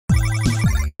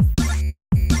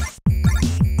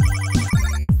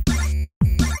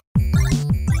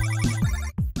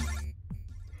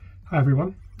Hi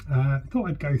everyone. Thought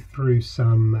I'd go through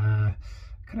some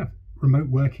kind of remote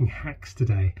working hacks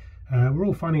today. We're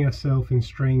all finding ourselves in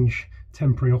strange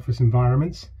temporary office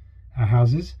environments, our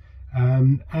houses,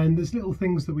 and there's little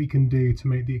things that we can do to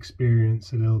make the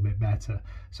experience a little bit better.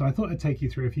 So I thought I'd take you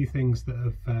through a few things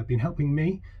that have been helping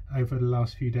me over the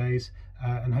last few days,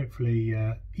 and hopefully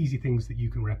easy things that you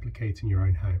can replicate in your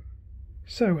own home.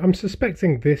 So I'm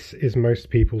suspecting this is most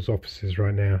people's offices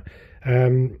right now.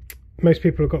 Most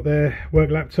people have got their work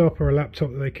laptop or a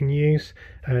laptop that they can use.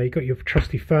 You've got your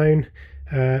trusty phone.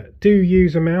 Do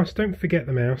use a mouse. Don't forget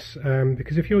the mouse,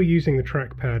 because if you're using the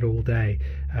trackpad all day,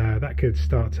 that could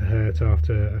start to hurt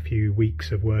after a few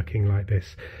weeks of working like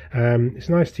this. It's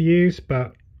nice to use,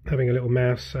 but having a little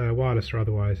mouse, wireless or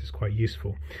otherwise, is quite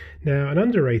useful. Now, an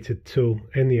underrated tool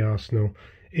in the arsenal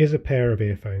is a pair of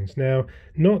earphones. Now,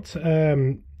 not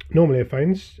normal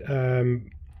earphones,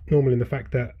 normal in the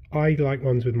fact that I like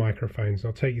ones with microphones.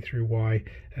 I'll take you through why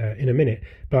in a minute.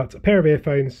 But a pair of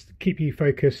earphones, keep you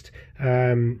focused,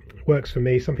 works for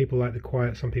me. Some people like the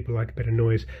quiet, some people like a bit of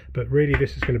noise, but really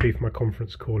this is going to be for my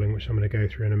conference calling, which I'm going to go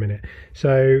through in a minute.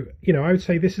 So, you know, I would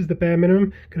say this is the bare minimum.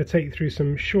 I'm going to take you through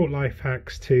some short life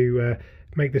hacks to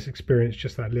make this experience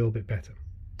just that little bit better.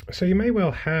 So you may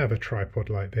well have a tripod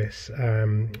like this,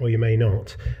 or you may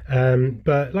not,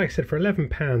 but like I said, for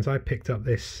 £11 I picked up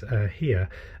this here,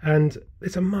 and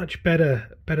it's a much better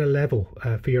level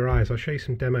for your eyes. I'll show you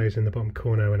some demos in the bottom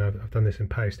corner when I've done this in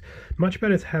post. Much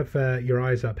better to have your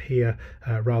eyes up here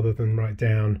rather than right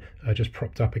down, just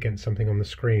propped up against something on the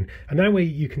screen, and that way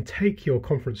you can take your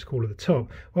conference call at the top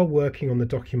while working on the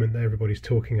document that everybody's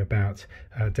talking about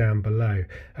down below.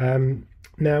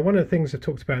 Now, one of the things I've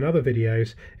talked about in other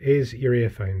videos is your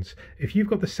earphones. If you've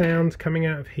got the sound coming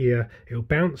out of here, it'll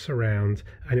bounce around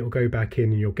and it will go back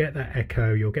in, and you'll get that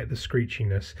echo, you'll get the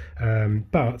screechiness.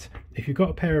 But if you've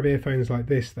got a pair of earphones like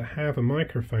this that have a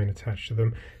microphone attached to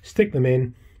them, stick them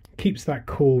in. Keeps that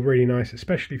call really nice,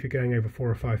 especially if you're going over 4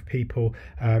 or 5 people.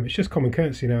 It's just common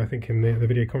courtesy now, I think, in the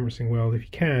video conferencing world. If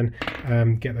you can,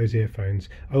 get those earphones.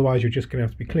 Otherwise, you're just going to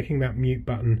have to be clicking that mute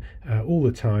button all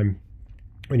the time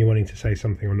when you're wanting to say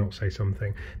something or not say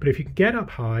something. But if you can get up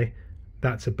high,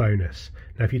 that's a bonus.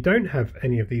 Now, if you don't have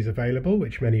any of these available,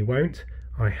 which many won't,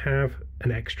 I have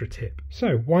an extra tip.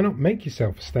 So why not make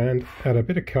yourself a stand, add a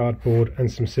bit of cardboard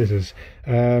and some scissors.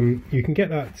 You can get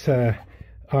that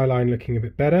eye line looking a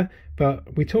bit better,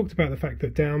 but we talked about the fact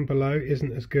that down below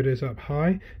isn't as good as up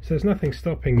high, so there's nothing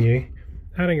stopping you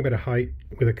adding a bit of height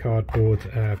with a cardboard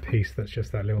piece that's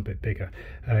just that little bit bigger.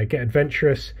 Get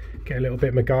adventurous, get a little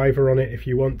bit MacGyver on it if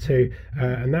you want to,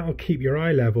 and that will keep your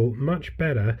eye level much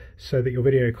better so that your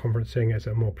video conferencing is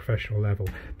at a more professional level.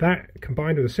 That,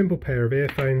 combined with a simple pair of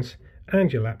earphones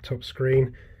and your laptop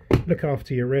screen, look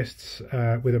after your wrists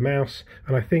with a mouse,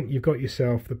 and I think you've got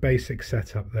yourself the basic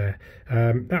setup there.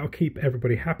 That'll keep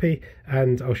everybody happy,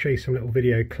 and I'll show you some little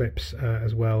video clips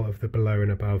as well of the below and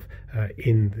above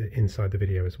inside the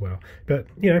video as well. But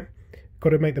you know,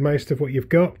 got to make the most of what you've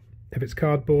got. If it's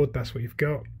cardboard, that's what you've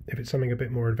got. If it's something a bit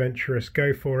more adventurous,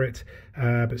 go for it,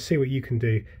 but see what you can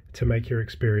do to make your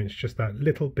experience just that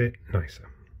little bit nicer.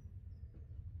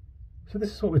 So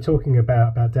this is what we're talking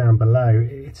about down below.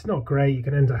 It's not great. You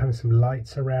can end up having some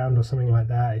lights around or something like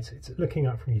that. It's looking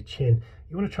up from your chin.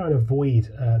 You want to try and avoid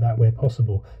that where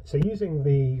possible. So using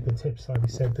the tips like we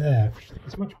said there,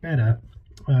 it's much better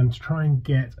to try and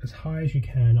get as high as you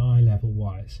can eye level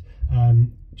wise.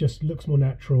 Just looks more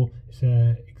natural. It's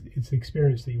the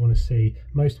experience that you want to see.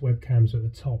 Most webcams are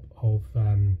at the top of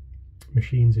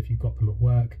machines if you've got them at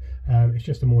work. It's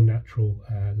just a more natural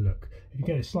look. If you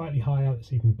get it slightly higher,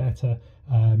 it's even better,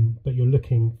 but you're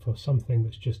looking for something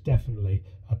that's just definitely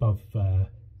above the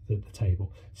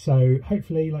table. So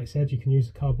hopefully, like I said, you can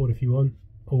use the cardboard if you want,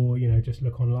 or you know, just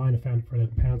look online. I found it for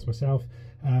 £11 myself.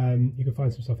 You can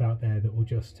find some stuff out there that will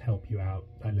just help you out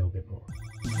a little bit more.